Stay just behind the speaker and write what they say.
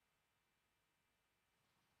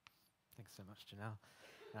Thanks so much,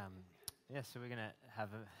 Janelle. So we're going to have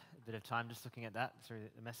a bit of time just looking at that through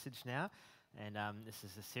the message now. And this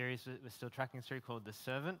is a series we're still tracking through called The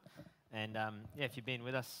Servant. And if you've been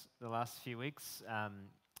with us the last few weeks,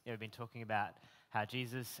 we've been talking about how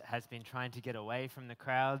Jesus has been trying to get away from the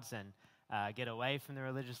crowds and get away from the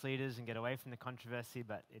religious leaders and get away from the controversy,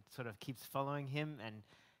 but it sort of keeps following him. And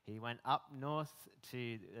he went up north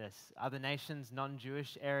to this other nations,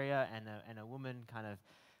 non-Jewish area, and a woman kind of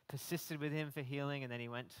persisted with him for healing, and then he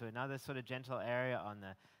went to another sort of gentle area on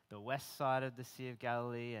the west side of the Sea of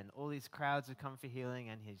Galilee, and all these crowds have come for healing,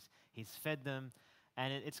 and he's fed them.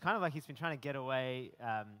 And it's kind of like he's been trying to get away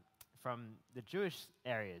from the Jewish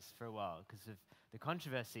areas for a while because of the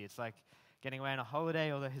controversy. It's like getting away on a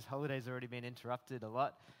holiday, although his holiday's already been interrupted a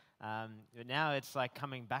lot. But now it's like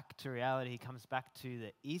coming back to reality. He comes back to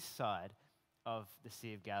the east side of the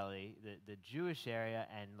Sea of Galilee, the Jewish area,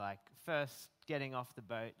 and like first getting off the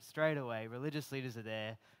boat straight away, religious leaders are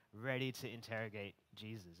there ready to interrogate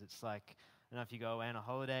Jesus. It's like, I don't know if you go away on a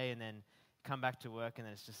holiday and then come back to work and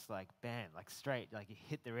then it's just like bam, like straight, like you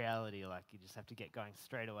hit the reality, like you just have to get going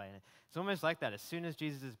straight away. And it's almost like that. As soon as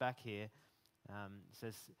Jesus is back here, it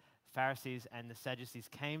says Pharisees and the Sadducees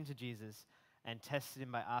came to Jesus and tested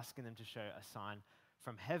him by asking them to show a sign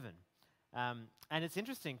from heaven. And it's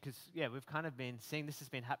interesting because, we've kind of been seeing this has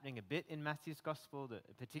been happening a bit in Matthew's gospel,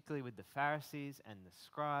 particularly with the Pharisees and the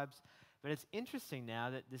scribes. But it's interesting now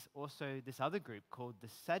that this other group called the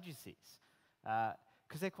Sadducees,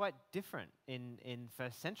 because they're quite different in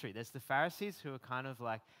first century. There's the Pharisees who are kind of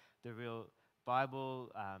like the real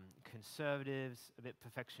Bible conservatives, a bit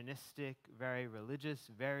perfectionistic, very religious,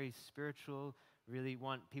 very spiritual, really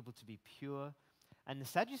want people to be pure. And the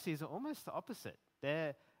Sadducees are almost the opposite.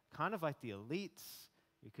 They're kind of like the elites.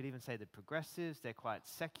 You could even say the progressives. They're quite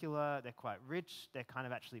secular. They're quite rich. They kind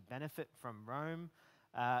of actually benefit from Rome.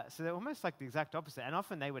 So they're almost like the exact opposite. And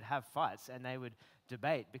often they would have fights and they would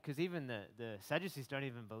debate because even the Sadducees don't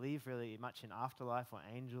even believe really much in afterlife or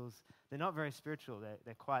angels. They're not very spiritual.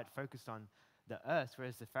 They're quite focused on the earth,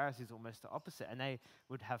 whereas the Pharisees are almost the opposite. And they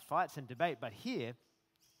would have fights and debate. But here,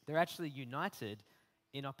 they're actually united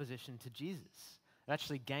in opposition to Jesus. They're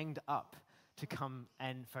actually ganged up to come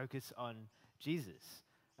and focus on Jesus,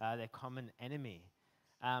 their common enemy.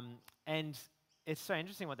 And it's so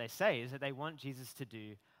interesting what they say is that they want Jesus to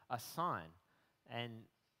do a sign. And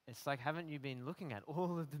it's like, haven't you been looking at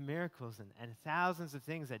all of the miracles and thousands of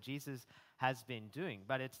things that Jesus has been doing?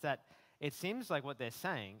 But it's that it seems like what they're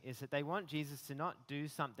saying is that they want Jesus to not do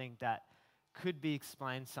something that could be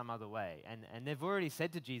explained some other way. And they've already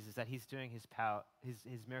said to Jesus that he's doing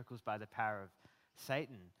his miracles by the power of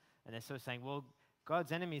Satan. And they're sort of saying, well,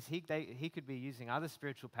 God's enemies, he could be using other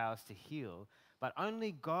spiritual powers to heal, but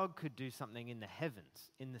only God could do something in the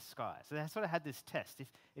heavens, in the sky. So they sort of had this test.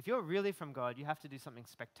 If you're really from God, you have to do something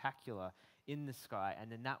spectacular in the sky,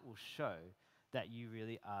 and then that will show that you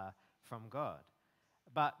really are from God.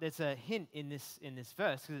 But there's a hint in this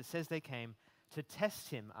verse, because it says they came to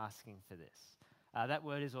test him asking for this. That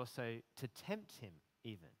word is also to tempt him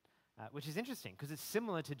even. Which is interesting because it's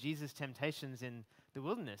similar to Jesus' temptations in the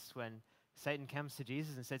wilderness when Satan comes to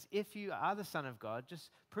Jesus and says, if you are the Son of God, just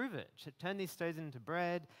prove it. Turn these stones into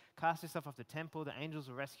bread, cast yourself off the temple, the angels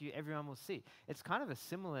will rescue you, everyone will see. It's kind of a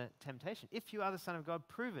similar temptation. If you are the Son of God,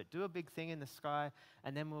 prove it. Do a big thing in the sky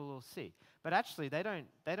and then we'll all see. But actually, they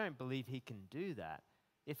don't believe he can do that.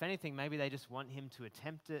 If anything, maybe they just want him to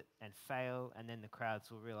attempt it and fail, and then the crowds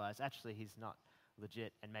will realize, actually, he's not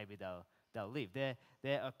legit, and maybe they'll leave. They're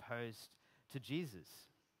opposed to Jesus.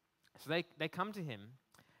 So they come to him,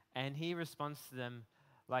 and he responds to them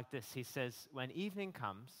like this. He says, when evening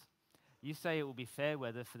comes, you say it will be fair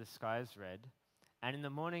weather for the sky is red, and in the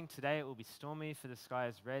morning today it will be stormy for the sky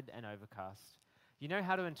is red and overcast. You know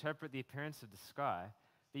how to interpret the appearance of the sky,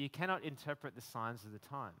 but you cannot interpret the signs of the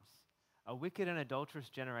times. A wicked and adulterous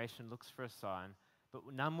generation looks for a sign, but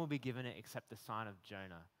none will be given it except the sign of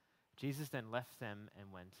Jonah. Jesus then left them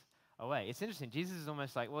and went away. It's interesting. Jesus is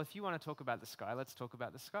almost like, well, if you want to talk about the sky, let's talk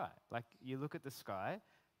about the sky. Like you look at the sky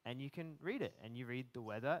and you can read it, and you read the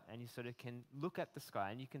weather and you sort of can look at the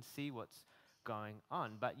sky and you can see what's going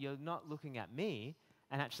on. But you're not looking at me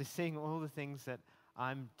and actually seeing all the things that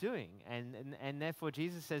I'm doing. And therefore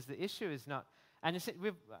Jesus says the issue is not, and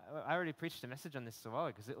I already preached a message on this a while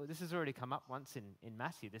because this has already come up once in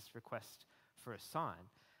Matthew, this request for a sign.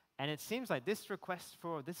 And it seems like this request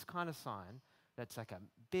for this kind of sign, that's like a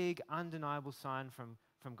big, undeniable sign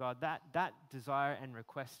from God, that desire and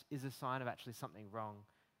request is a sign of actually something wrong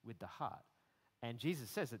with the heart. And Jesus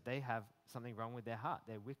says that they have something wrong with their heart.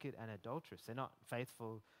 They're wicked and adulterous. They're not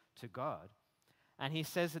faithful to God. And he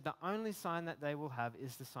says that the only sign that they will have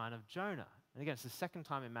is the sign of Jonah. And again, it's the second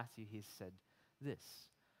time in Matthew he's said this.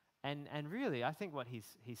 And really, I think what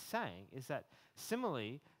he's saying is that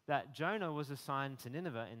similarly, that Jonah was a sign to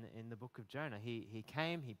Nineveh in the book of Jonah. He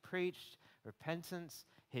came, he preached repentance.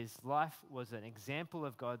 His life was an example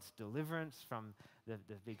of God's deliverance from the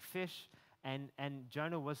big fish. And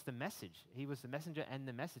Jonah was the message. He was the messenger and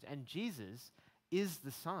the message. And Jesus is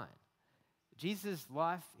the sign. Jesus'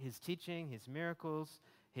 life, his teaching, his miracles,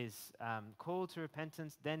 his call to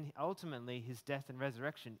repentance, then ultimately his death and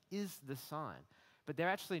resurrection is the sign. But they're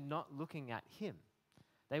actually not looking at him.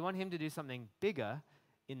 They want him to do something bigger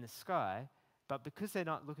in the sky, but because they're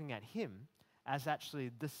not looking at him as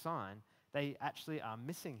actually the sign, they actually are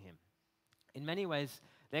missing him. In many ways,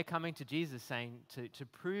 they're coming to Jesus saying to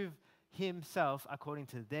prove himself according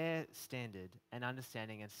to their standard and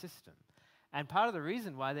understanding and system. And part of the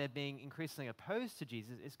reason why they're being increasingly opposed to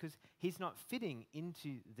Jesus is because he's not fitting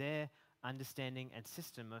into their understanding and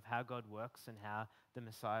system of how God works and how the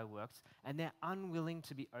Messiah works, and they're unwilling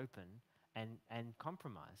to be open and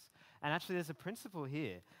compromise. And actually there's a principle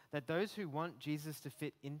here that those who want Jesus to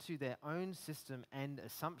fit into their own system and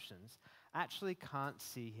assumptions actually can't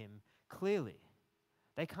see him clearly.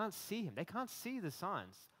 They can't see him. They can't see the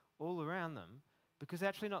signs all around them because they're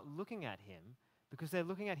actually not looking at him, because they're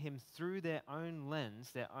looking at him through their own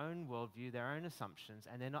lens, their own worldview, their own assumptions,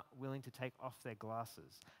 and they're not willing to take off their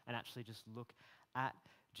glasses and actually just look at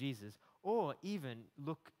Jesus, or even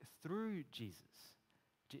look through Jesus.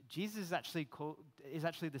 Jesus is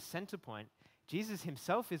actually the center point. Jesus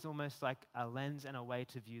himself is almost like a lens and a way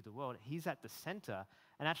to view the world. He's at the center,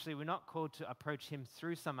 and actually we're not called to approach him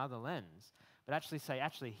through some other lens, but actually say,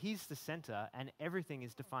 he's the center, and everything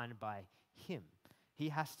is defined by him. He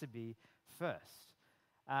has to be first.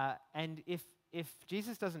 And if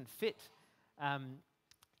Jesus doesn't fit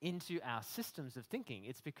into our systems of thinking,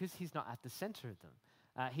 it's because he's not at the center of them.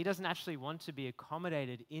 He doesn't actually want to be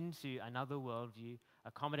accommodated into another worldview,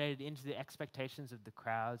 accommodated into the expectations of the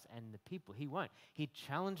crowds and the people. He won't. He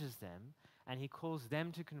challenges them, and he calls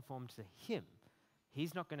them to conform to him.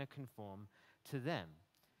 He's not going to conform to them.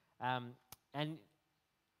 And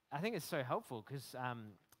I think it's so helpful because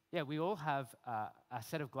we all have a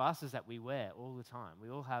set of glasses that we wear all the time. We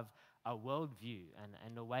all have a worldview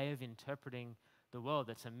and a way of interpreting the world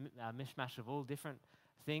that's a mishmash of all different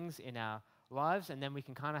things in our lives, and then we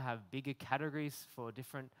can kind of have bigger categories for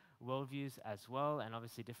different worldviews as well, and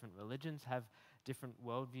obviously different religions have different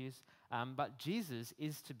worldviews. But Jesus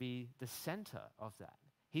is to be the center of that.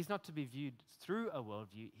 He's not to be viewed through a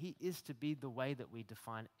worldview. He is to be the way that we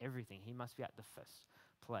define everything. He must be at the first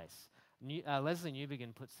place. Leslie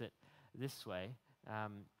Newbegin puts it this way.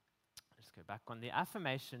 Let's go back on the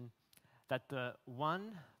affirmation that the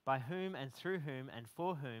one by whom and through whom and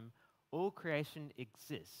for whom all creation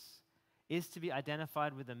exists is to be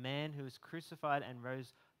identified with a man who was crucified and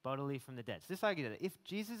rose bodily from the dead. So this idea that if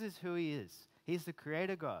Jesus is who he is, he's the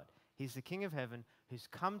creator God, he's the King of heaven who's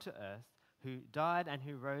come to earth, who died and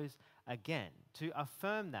who rose again, to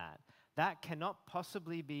affirm that cannot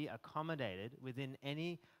possibly be accommodated within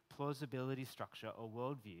any plausibility structure or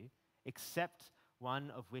worldview except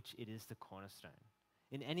one of which it is the cornerstone.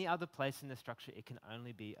 In any other place in the structure, it can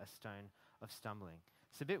only be a stone of stumbling.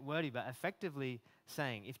 It's a bit wordy, but effectively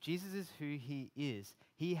saying if Jesus is who he is,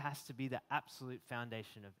 he has to be the absolute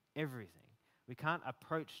foundation of everything. We can't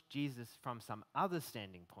approach Jesus from some other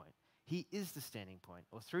standing point. He is the standing point,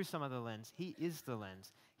 or through some other lens, he is the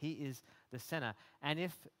lens. He is the center. And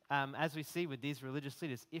if, as we see with these religious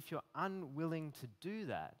leaders, if you're unwilling to do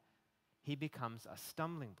that, he becomes a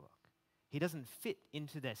stumbling block. He doesn't fit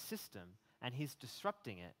into their system, and he's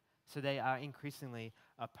disrupting it, so they are increasingly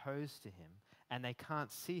opposed to him, and they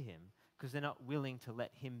can't see him because they're not willing to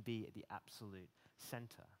let him be at the absolute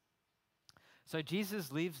center. So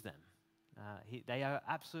Jesus leaves them. They are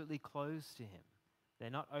absolutely closed to him. They're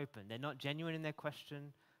not open. They're not genuine in their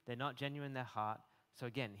question. They're not genuine in their heart. So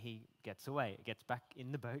again, he gets away. Gets back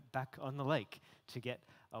in the boat, back on the lake to get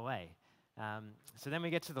away. So then we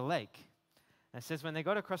get to the lake. And it says when they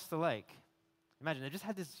got across the lake, imagine, they just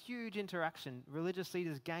had this huge interaction, religious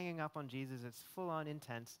leaders ganging up on Jesus. It's full on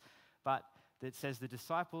intense. But it says the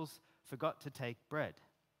disciples forgot to take bread.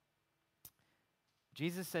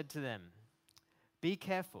 Jesus said to them, "Be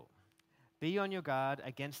careful. Be on your guard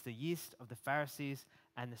against the yeast of the Pharisees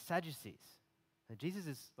and the Sadducees." And Jesus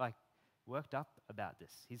is worked up about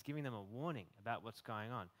this. He's giving them a warning about what's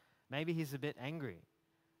going on. Maybe he's a bit angry.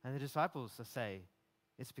 And the disciples say,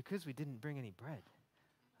 "It's because we didn't bring any bread."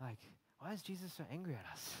 Why is Jesus so angry at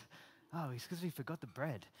us? Oh, it's because we forgot the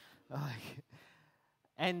bread.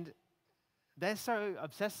 And they're so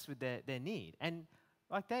obsessed with their need. And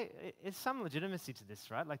like it's some legitimacy to this,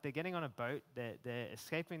 right? Like they're getting on a boat, they're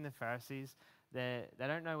escaping the Pharisees, they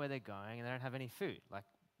don't know where they're going, and they don't have any food. Like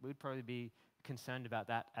we'd probably be concerned about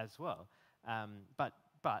that as well. But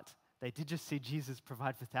they did just see Jesus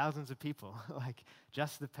provide for thousands of people, like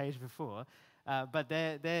just the page before. But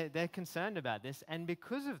they're concerned about this, and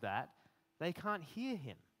because of that, they can't hear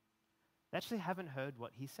him. They actually haven't heard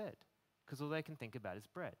what he said, because all they can think about is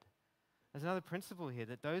bread. There's another principle here,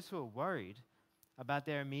 that those who are worried about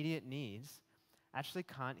their immediate needs actually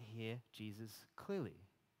can't hear Jesus clearly.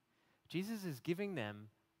 Jesus is giving them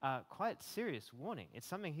quite serious warning. It's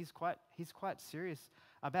something he's quite serious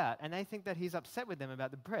about, and they think that he's upset with them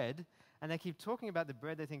about the bread, and they keep talking about the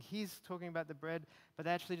bread. They think he's talking about the bread, but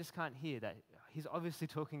they actually just can't hear that. He's obviously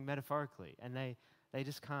talking metaphorically, and they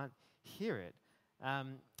just can't hear it.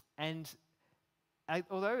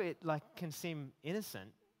 Although it can seem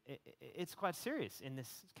innocent, it's quite serious in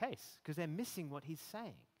this case, because they're missing what he's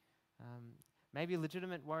saying. Maybe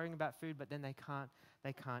legitimate worrying about food, but then they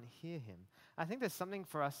can't hear him. I think there's something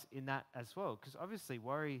for us in that as well, because obviously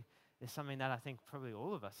worry is something that I think probably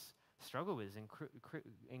all of us struggle with. It's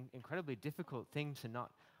an incredibly difficult thing to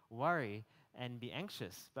not worry and be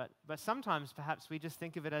anxious. But sometimes perhaps we just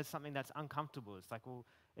think of it as something that's uncomfortable. It's like, well,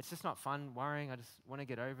 it's just not fun worrying. I just want to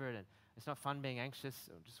get over it, and it's not fun being anxious.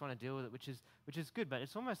 I just want to deal with it, which is good. But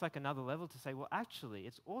it's almost like another level to say, well, actually,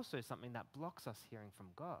 it's also something that blocks us hearing from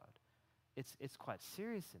God. It's quite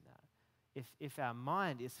serious in that. If our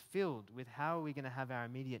mind is filled with how are we going to have our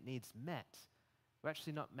immediate needs met, we're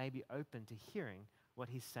actually not maybe open to hearing what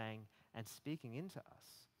he's saying and speaking into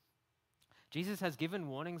us. Jesus has given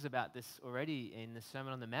warnings about this already in the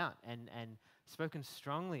Sermon on the Mount, and spoken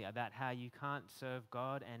strongly about how you can't serve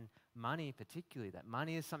God and money particularly, that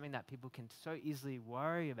money is something that people can so easily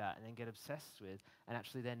worry about and then get obsessed with and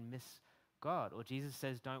actually then miss God. Or Jesus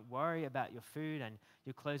says, don't worry about your food and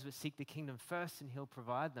your clothes, but seek the kingdom first and he'll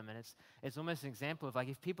provide them. And it's almost an example of like,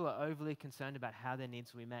 if people are overly concerned about how their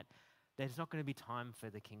needs will be met, there's not going to be time for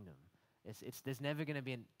the kingdom. There's never going to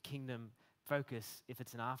be a kingdom focus if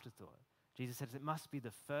it's an afterthought. Jesus says it must be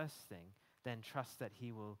the first thing, then trust that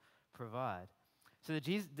he will provide. So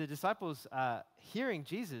the disciples are hearing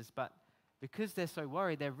Jesus, but because they're so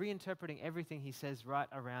worried, they're reinterpreting everything he says right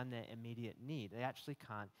around their immediate need. They actually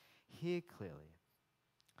can't hear clearly.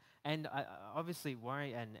 And obviously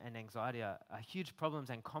worry and anxiety are huge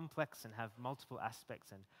problems and complex and have multiple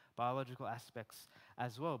aspects and biological aspects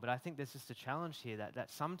as well. But I think there's just a challenge here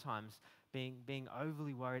that sometimes being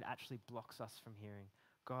overly worried actually blocks us from hearing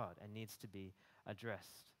God and needs to be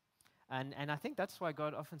addressed. And I think that's why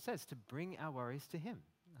God often says to bring our worries to him.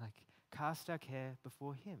 Like, cast our care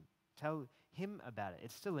before him. Tell him about it.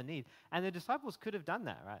 It's still a need. And the disciples could have done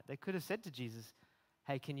that, right? They could have said to Jesus,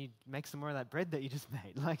 hey, can you make some more of that bread that you just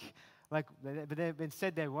made? But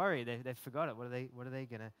instead they're worried. They forgot it. What are they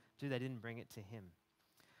going to do? They didn't bring it to him.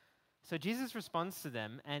 So Jesus responds to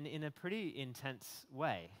them, and in a pretty intense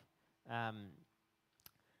way. So I'm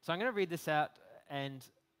going to read this out, and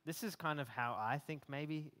this is kind of how I think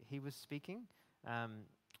maybe he was speaking.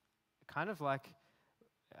 Kind of like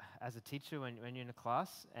as a teacher when you're in a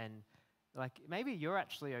class, and like maybe you're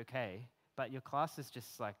actually okay, but your class is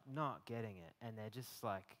just like not getting it, and they're just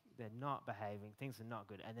like, they're not behaving, things are not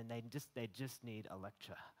good, and then they just need a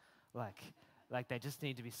lecture. Like they just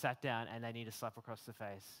need to be sat down and they need a slap across the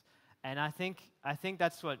face. And I think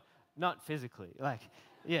that's what, not physically, like,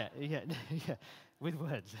 yeah, with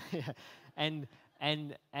words. Yeah.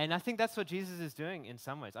 And I think that's what Jesus is doing in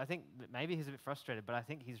some ways. I think that maybe he's a bit frustrated, but I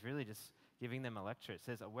think he's really just giving them a lecture. It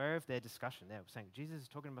says, aware of their discussion. They're saying, Jesus is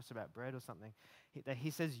talking to us about bread or something. He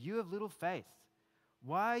says, you have little faith.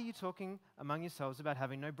 Why are you talking among yourselves about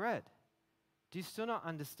having no bread? Do you still not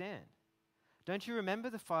understand? Don't you remember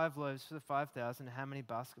the 5 loaves for the 5,000, how many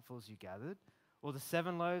basketfuls you gathered? Or the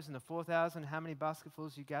 7 loaves and the 4,000, how many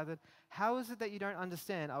basketfuls you gathered? How is it that you don't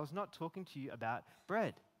understand? I was not talking to you about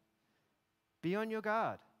bread. Be on your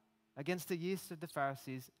guard against the yeast of the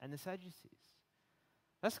Pharisees and the Sadducees.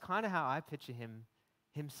 That's kind of how I picture him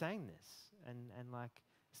saying this. And like,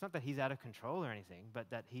 it's not that he's out of control or anything, but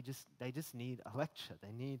that they just need a lecture.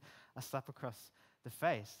 They need a slap across the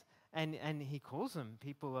face. And he calls them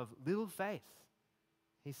people of little faith.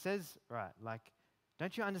 He says, right, like,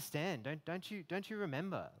 don't you understand? Don't you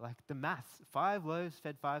remember? Like the maths, 5 loaves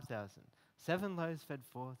fed 5,000, 7 loaves fed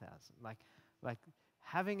 4,000. Like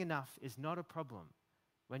having enough is not a problem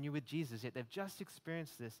when you're with Jesus, yet they've just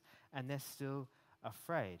experienced this and they're still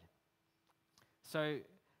afraid. So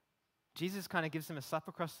Jesus kind of gives them a slap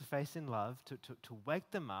across the face in love to wake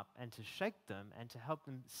them up and to shake them and to help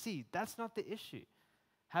them see that's not the issue.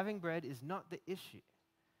 Having bread is not the issue.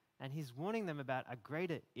 And he's warning them about a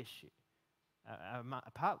greater issue,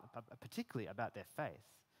 particularly about their faith.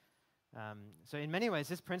 So in many ways,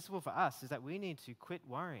 this principle for us is that we need to quit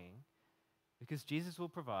worrying because Jesus will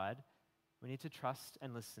provide. We need to trust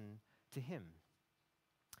and listen to him.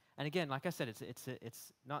 And again, like I said,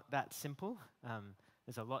 it's not that simple.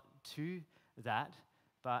 There's a lot to that.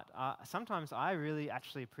 But sometimes I really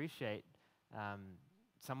actually appreciate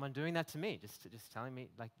someone doing that to me, just telling me,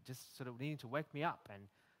 like, just sort of needing to wake me up and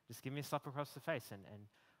just give me a slap across the face. And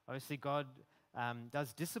obviously God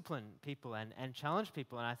does discipline people and challenge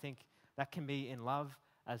people, and I think that can be in love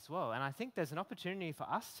as well. And I think there's an opportunity for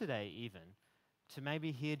us today even to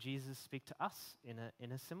maybe hear Jesus speak to us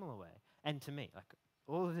in a similar way, and to me. Like,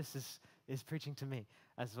 all of this is preaching to me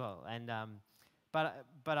as well. And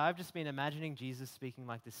but I've just been imagining Jesus speaking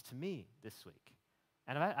like this to me this week,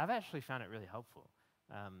 and I've actually found it really helpful.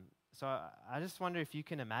 So I just wonder if you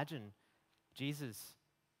can imagine Jesus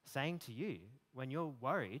saying to you when you're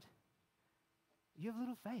worried, you have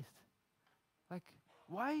little faith. Like,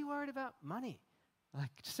 why are you worried about money? Like,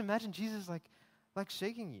 just imagine Jesus like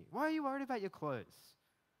shaking you. Why are you worried about your clothes?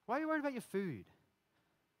 Why are you worried about your food?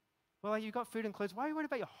 Well, like, you've got food and clothes. Why are you worried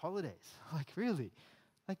about your holidays? Like, really?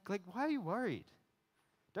 Like, why are you worried?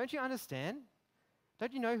 Don't you understand?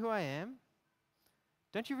 Don't you know who I am?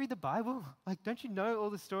 Don't you read the Bible? Like, don't you know all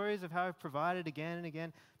the stories of how I've provided again and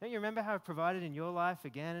again? Don't you remember how I've provided in your life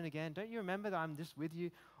again and again? Don't you remember that I'm just with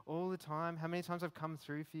you all the time? How many times I've come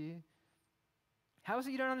through for you? How is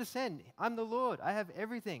it you don't understand? I'm the Lord. I have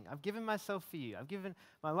everything. I've given myself for you. I've given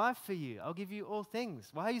my life for you. I'll give you all things.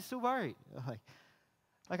 Why are you still worried?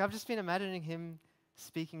 Like I've just been imagining him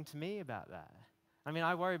speaking to me about that. I mean,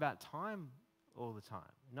 I worry about time all the time,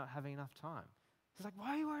 not having enough time. He's like, why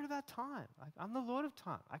are you worried about time? Like, I'm the Lord of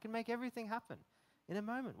time. I can make everything happen in a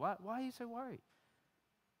moment. Why are you so worried?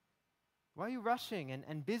 Why are you rushing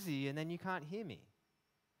and busy and then you can't hear me?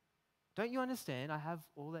 Don't you understand? I have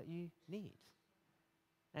all that you need.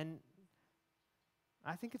 And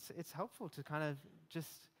I think it's helpful to kind of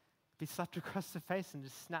just be slapped across the face and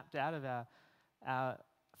just snapped out of our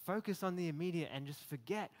focus on the immediate and just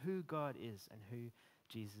forget who God is and who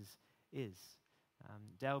Jesus is.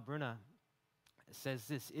 Dale Bruner says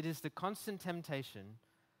this: it is the constant temptation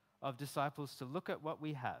of disciples to look at what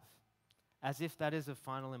we have as if that is of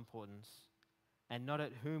final importance and not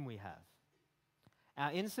at whom we have.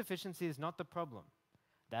 Our insufficiency is not the problem.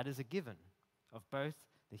 That is a given of both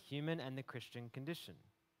the human and the Christian condition.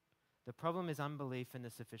 The problem is unbelief in the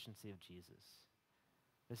sufficiency of Jesus.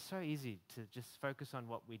 It's so easy to just focus on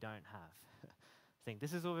what we don't have. Think,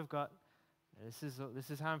 this is all we've got. This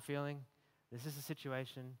is how I'm feeling. This is the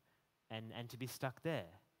situation. And to be stuck there.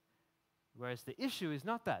 Whereas the issue is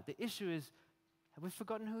not that. The issue is, have we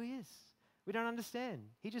forgotten who he is? We don't understand.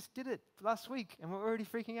 He just did it last week and we're already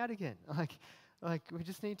freaking out again. Like we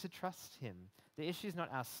just need to trust him. The issue is not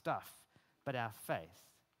our stuff, but our faith.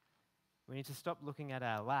 We need to stop looking at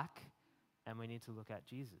our lack and we need to look at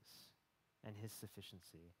Jesus and his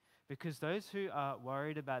sufficiency. Because those who are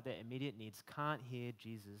worried about their immediate needs can't hear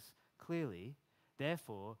Jesus clearly.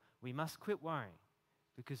 Therefore, we must quit worrying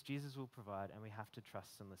because Jesus will provide and we have to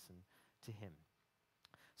trust and listen to him.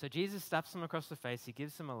 So Jesus slaps them across the face. He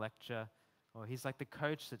gives them a lecture, or he's like the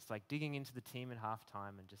coach that's like digging into the team at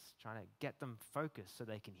halftime and just trying to get them focused so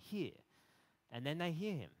they can hear. And then they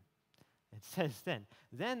hear him. It says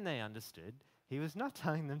then they understood he was not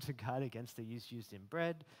telling them to guard against the use used in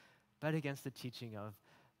bread, but against the teaching of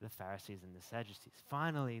the Pharisees and the Sadducees.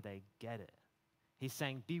 Finally, they get it. He's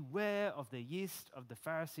saying, beware of the yeast of the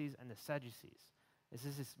Pharisees and the Sadducees. This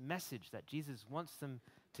is this message that Jesus wants them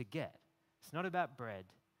to get. It's not about bread.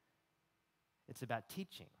 It's about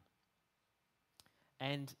teaching.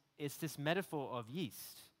 And it's this metaphor of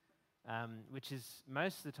yeast, which is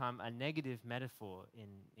most of the time a negative metaphor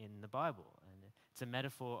in the Bible. And it's a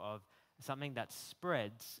metaphor of something that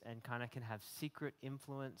spreads and kind of can have secret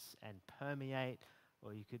influence and permeate,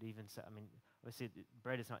 or you could even say, obviously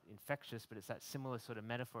bread is not infectious, but it's that similar sort of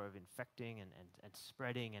metaphor of infecting and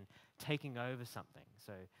spreading and taking over something.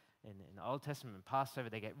 So in the Old Testament and Passover,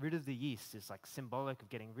 they get rid of the yeast. It's like symbolic of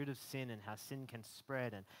getting rid of sin and how sin can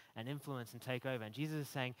spread and influence and take over. And Jesus is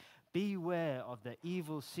saying, beware of the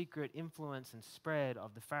evil, secret influence and spread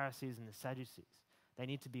of the Pharisees and the Sadducees. They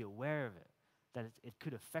need to be aware of it, that it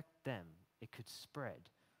could affect them. It could spread.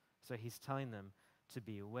 So he's telling them to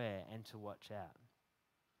be aware and to watch out.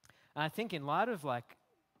 And I think in light of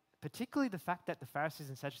particularly the fact that the Pharisees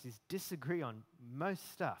and Sadducees disagree on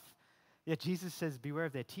most stuff, yet Jesus says beware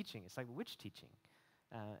of their teaching. It's like, which teaching?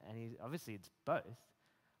 And obviously it's both.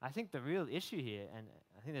 I think the real issue here, and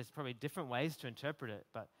I think there's probably different ways to interpret it,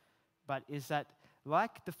 but is that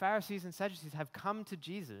like the Pharisees and Sadducees have come to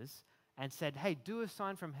Jesus and said, hey, do a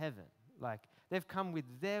sign from heaven. Like they've come with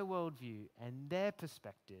their worldview and their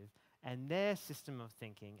perspective and their system of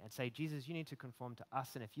thinking and say, Jesus, you need to conform to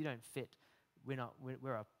us, and if you don't fit, we're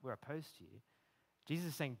opposed to you. Jesus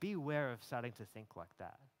is saying, be aware of starting to think like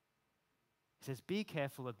that. He says, be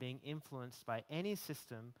careful of being influenced by any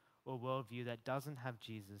system or worldview that doesn't have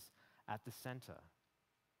Jesus at the center.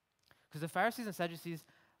 Because the Pharisees and Sadducees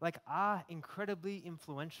are incredibly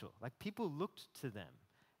influential. People looked to them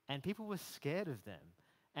and people were scared of them.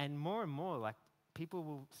 And more, people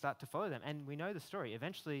will start to follow them. And we know the story.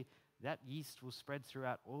 Eventually, that yeast will spread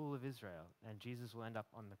throughout all of Israel and Jesus will end up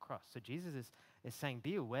on the cross. So Jesus is saying,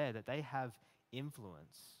 be aware that they have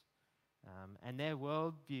influence. And their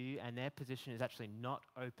worldview and their position is actually not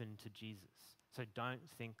open to Jesus. So don't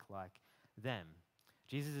think like them.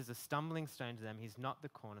 Jesus is a stumbling stone to them. He's not the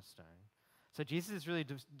cornerstone. So Jesus is really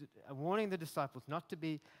warning the disciples not to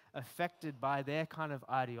be affected by their kind of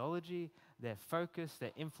ideology, their focus,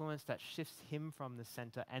 their influence that shifts him from the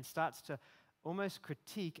center and starts to almost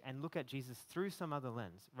critique and look at Jesus through some other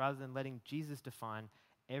lens rather than letting Jesus define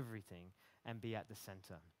everything and be at the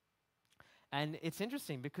center. And it's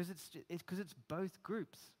interesting because it's both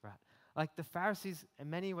groups, right? The Pharisees in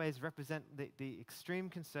many ways represent the extreme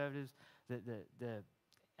conservatives, the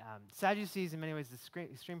Sadducees in many ways the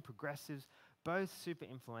extreme progressives, both super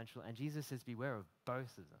influential, and Jesus says beware of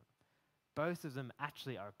both of them. Both of them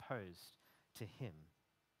actually are opposed to him.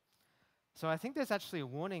 So I think there's actually a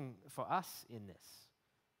warning for us in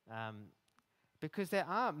this, because there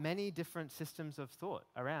are many different systems of thought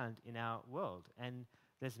around in our world, and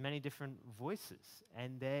there's many different voices,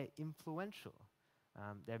 and they're influential.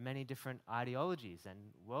 There are many different ideologies and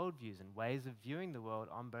worldviews and ways of viewing the world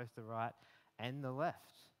on both the right and the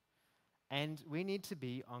left. And we need to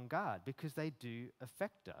be on guard because they do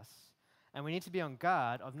affect us. And we need to be on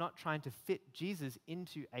guard of not trying to fit Jesus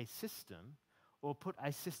into a system or put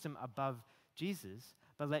a system above Jesus,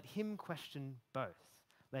 but let him question both.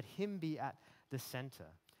 Let him be at the center.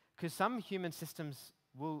 Because some human systems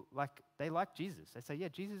they like Jesus. They say, yeah,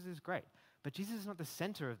 Jesus is great. But Jesus is not the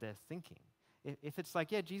center of their thinking. If it's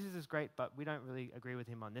yeah, Jesus is great, but we don't really agree with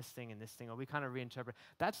him on this thing and this thing, or we kind of reinterpret,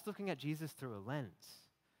 that's looking at Jesus through a lens.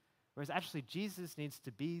 Whereas actually Jesus needs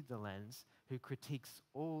to be the lens who critiques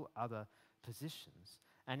all other positions.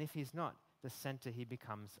 And if he's not the center, he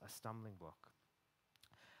becomes a stumbling block.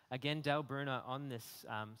 Again, Dale Bruner, on this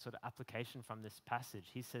sort of application from this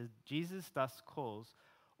passage, he says, Jesus thus calls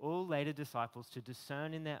all later disciples to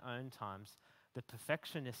discern in their own times the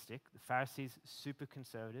perfectionistic, the Pharisees super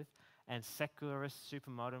conservative, and secularist, super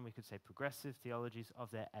modern, we could say progressive theologies of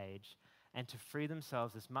their age, and to free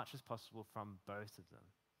themselves as much as possible from both of them.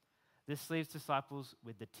 This leaves disciples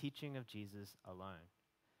with the teaching of Jesus alone.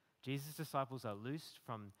 Jesus' disciples are loosed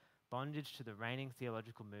from bondage to the reigning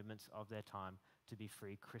theological movements of their time to be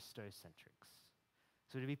free Christocentrics.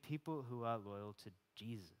 So to be people who are loyal to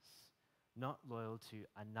Jesus, not loyal to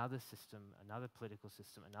another system, another political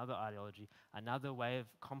system, another ideology, another way of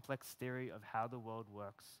complex theory of how the world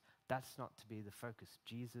works. That's not to be the focus.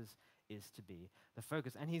 Jesus is to be the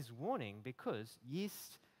focus. And he's warning because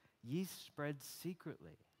yeast spreads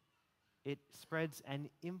secretly. It spreads and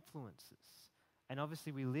influences. And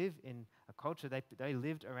obviously we live in a culture, they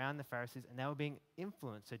lived around the Pharisees and they were being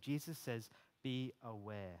influenced. So Jesus says, be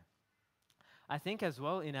aware. I think as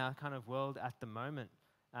well in our kind of world at the moment,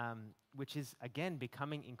 which is again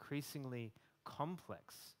becoming increasingly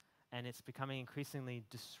complex and it's becoming increasingly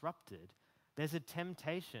disrupted, there's a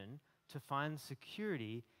temptation to find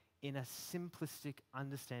security in a simplistic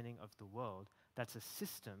understanding of the world. That's a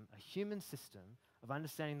system, a human system of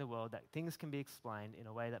understanding the world that things can be explained in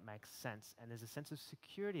a way that makes sense, and there's a sense of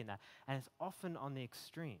security in that, and it's often on the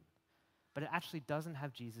extreme, but it actually doesn't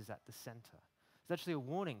have Jesus at the center. It's actually a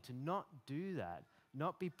warning to not do that,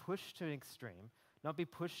 not be pushed to an extreme, not be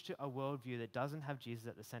pushed to a worldview that doesn't have Jesus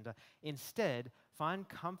at the center. Instead, find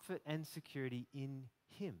comfort and security in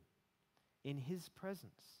him, in his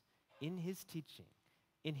presence, in his teaching,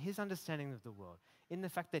 in his understanding of the world, in the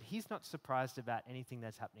fact that he's not surprised about anything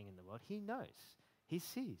that's happening in the world. He knows, he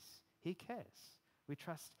sees, he cares. We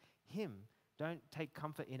trust him. Don't take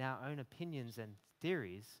comfort in our own opinions and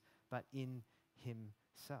theories, but in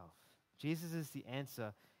himself. Jesus is the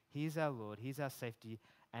answer. He's our Lord, he's our safety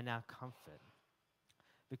and our comfort.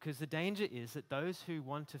 Because the danger is that those who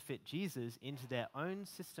want to fit Jesus into their own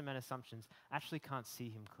system and assumptions actually can't see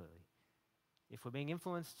him clearly. If we're being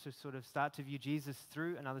influenced to sort of start to view Jesus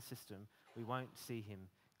through another system, we won't see him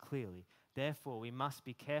clearly. Therefore, we must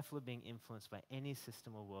be careful of being influenced by any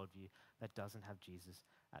system or worldview that doesn't have Jesus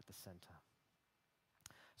at the center.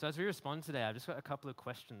 So as we respond today, I've just got a couple of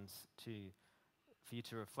questions for you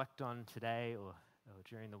to reflect on today or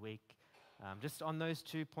during the week, just on those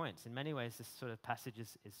 2 points. In many ways, this sort of passage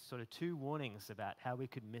is sort of 2 warnings about how we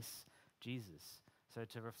could miss Jesus. So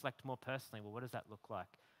to reflect more personally, well, what does that look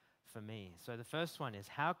like for me? So the first one is,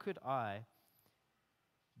 how could I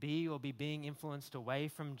be or be being influenced away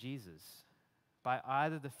from Jesus by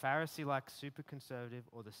either the Pharisee-like super conservative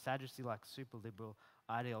or the Sadducee-like super liberal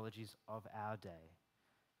ideologies of our day?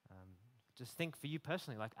 Just think for you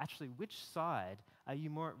personally, like actually which side are you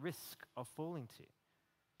more at risk of falling to?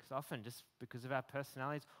 Because often just because of our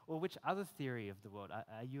personalities, or which other theory of the world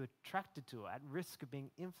are you attracted to or at risk of being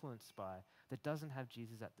influenced by that doesn't have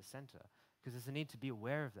Jesus at the center? Because there's a need to be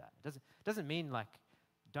aware of that. It doesn't mean like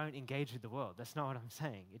don't engage with the world. That's not what I'm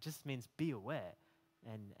saying. It just means be aware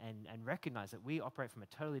and recognize that we operate from a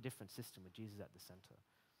totally different system with Jesus at the center.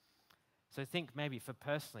 So think maybe for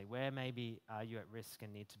personally, where maybe are you at risk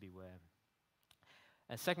and need to be aware?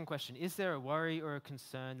 A second question, is there a worry or a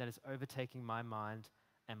concern that is overtaking my mind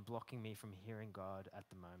and blocking me from hearing God at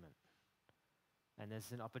the moment? And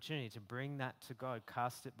there's an opportunity to bring that to God,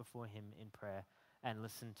 cast it before him in prayer and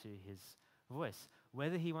listen to his voice.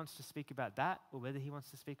 Whether he wants to speak about that or whether he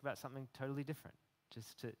wants to speak about something totally different,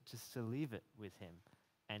 just to leave it with him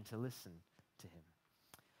and to listen to him.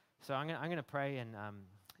 So I'm going to pray and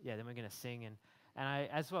then we're going to sing. And I,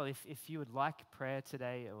 as well, if you would like prayer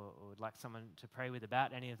today or would like someone to pray with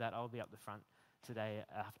about any of that, I'll be up the front today.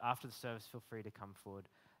 After the service, feel free to come forward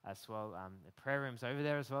as well. The prayer room's over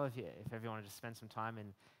there as well if everyone wanted to spend some time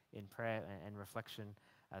in prayer and reflection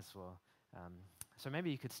as well. So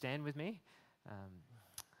maybe you could stand with me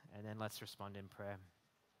and then let's respond in prayer.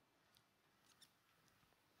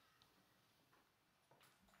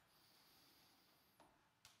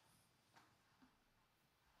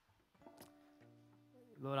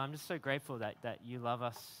 Lord, I'm just so grateful that you love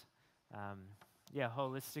us,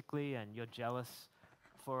 holistically, and you're jealous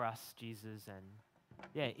for us, Jesus.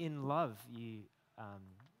 And in love, you,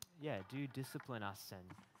 do discipline us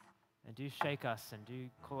and do shake us and do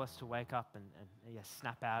call us to wake up and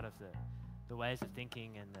snap out of the ways of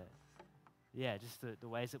thinking and the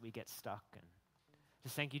ways that we get stuck. And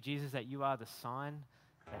just thank you, Jesus, that you are the sign,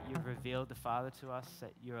 that you've revealed the Father to us,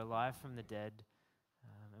 that you're alive from the dead.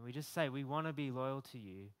 And we just say we want to be loyal to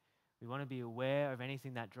you. We want to be aware of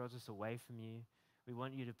anything that draws us away from you. We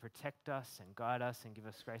want you to protect us and guide us and give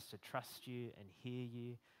us grace to trust you and hear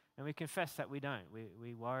you. And we confess that we don't.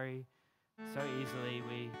 We worry so easily.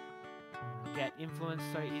 We get influenced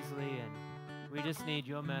so easily. And we just need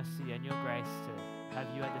your mercy and your grace to have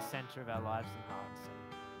you at the center of our lives and hearts.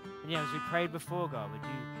 And as we prayed before, God, would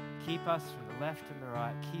you keep us from the left and the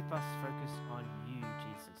right. Keep us focused on you,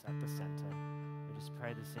 Jesus, at the center. We just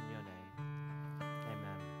pray this in your name.